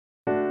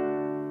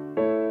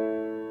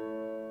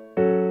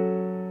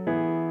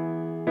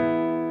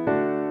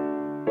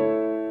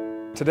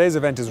Today's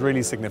event is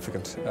really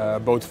significant,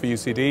 both for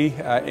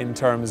UCD in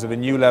terms of a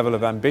new level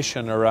of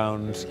ambition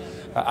around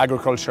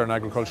agriculture and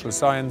agricultural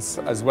science,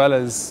 as well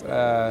as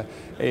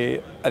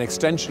an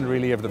extension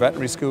really of the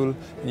veterinary school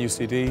in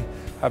UCD,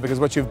 because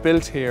what you've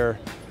built here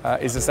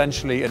is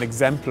essentially an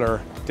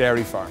exemplar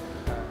dairy farm.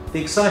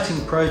 The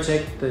exciting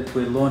project that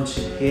we're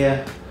launching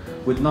here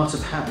would not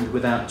have happened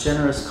without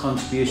generous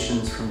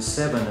contributions from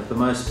 7 of the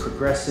most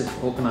progressive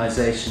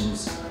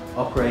organisations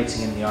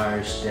operating in the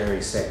Irish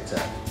dairy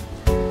sector.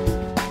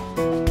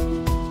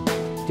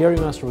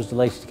 Dairymaster was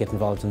delighted to get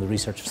involved in the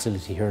research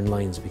facility here in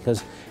Lyons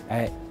because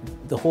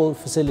the whole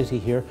facility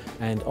here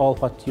and all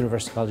what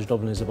University College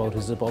Dublin is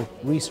about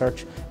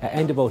research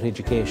and about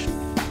education.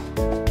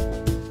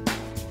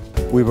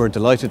 We were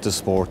delighted to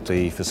support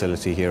the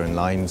facility here in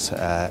Lyons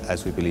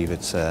as we believe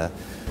it's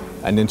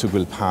an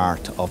integral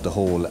part of the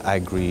whole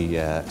agri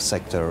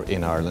sector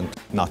in Ireland,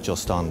 not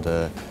just on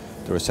the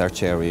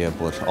research area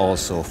but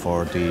also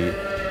for the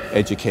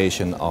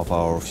education of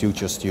our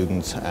future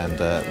students and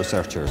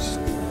researchers.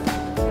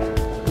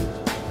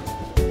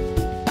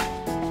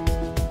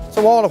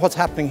 So all of what's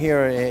happening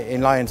here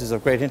in Lyons is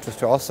of great interest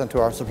to us and to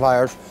our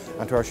suppliers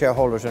and to our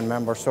shareholders and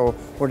members, so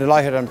we're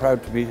delighted and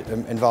proud to be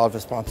involved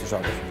as sponsors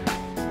of it.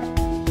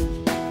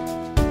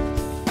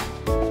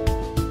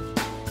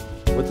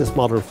 With this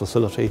modern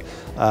facility,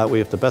 we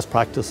have the best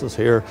practices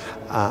here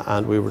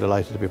and we were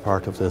delighted to be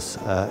part of this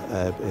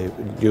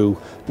new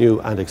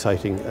and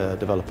exciting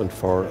development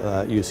for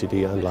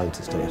UCD and Lyons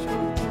Estate.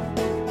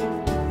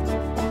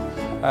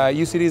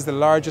 UCD is the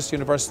largest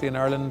university in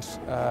Ireland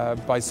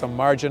by some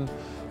margin.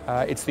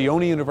 It's the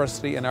only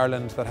university in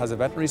Ireland that has a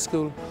veterinary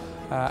school,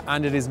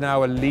 and it is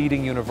now a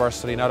leading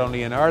university not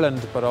only in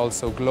Ireland but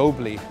also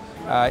globally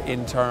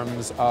in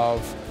terms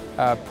of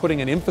putting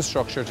an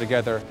infrastructure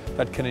together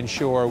that can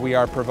ensure we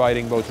are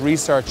providing both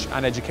research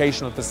and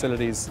educational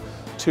facilities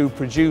to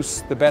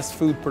produce the best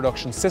food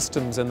production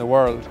systems in the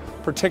world,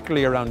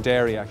 particularly around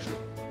dairy actually.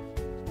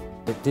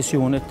 This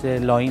unit, the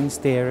Lyons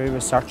Dairy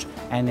Research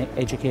and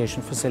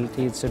Education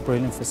Facility, it's a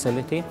brilliant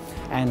facility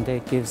and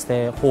it gives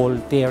the whole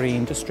dairy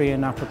industry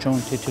an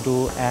opportunity to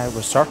do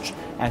research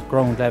at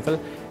ground level,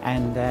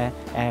 and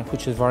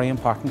which is very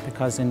important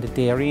because in the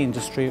dairy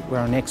industry we're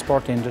an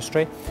export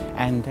industry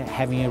and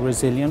having a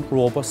resilient,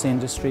 robust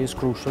industry is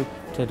crucial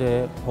to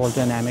the whole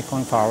dynamic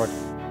going forward.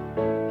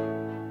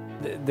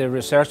 The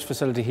research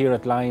facility here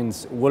at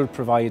Lyons will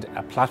provide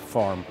a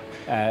platform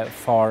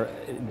for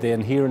the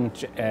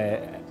inherent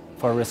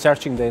for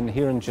researching the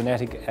inherent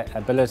genetic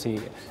ability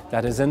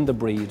that is in the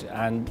breed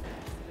and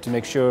to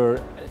make sure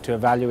to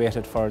evaluate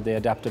it for the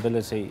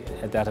adaptability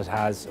that it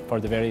has for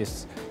the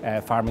various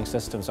farming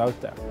systems out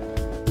there.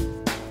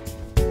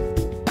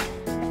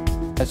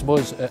 I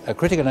suppose a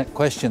critical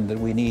question that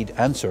we need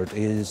answered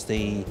is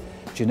the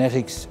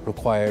genetics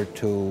required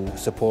to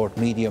support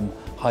medium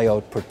high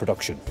output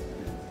production,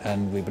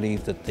 and we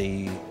believe that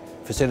the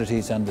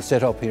facilities and the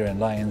setup here in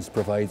Lyons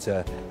provides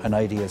an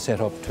ideal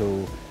setup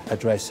to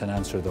address and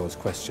answer those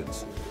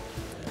questions.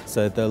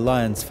 So the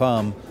Lyons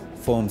farm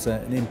forms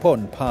an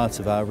important part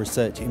of our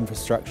research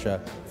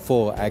infrastructure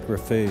for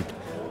agri-food,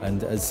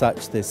 and as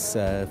such this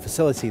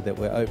facility that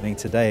we're opening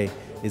today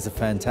is a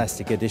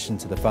fantastic addition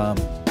to the farm.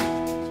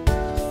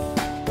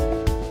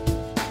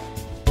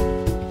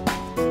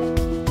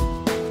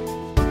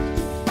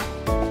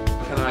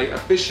 Can I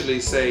officially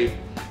say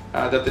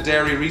that the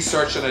Dairy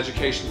Research and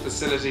Education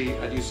Facility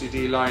at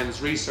UCD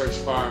Lyons Research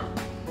Farm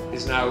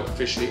is now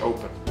officially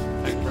open.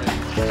 Thank you very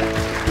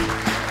much.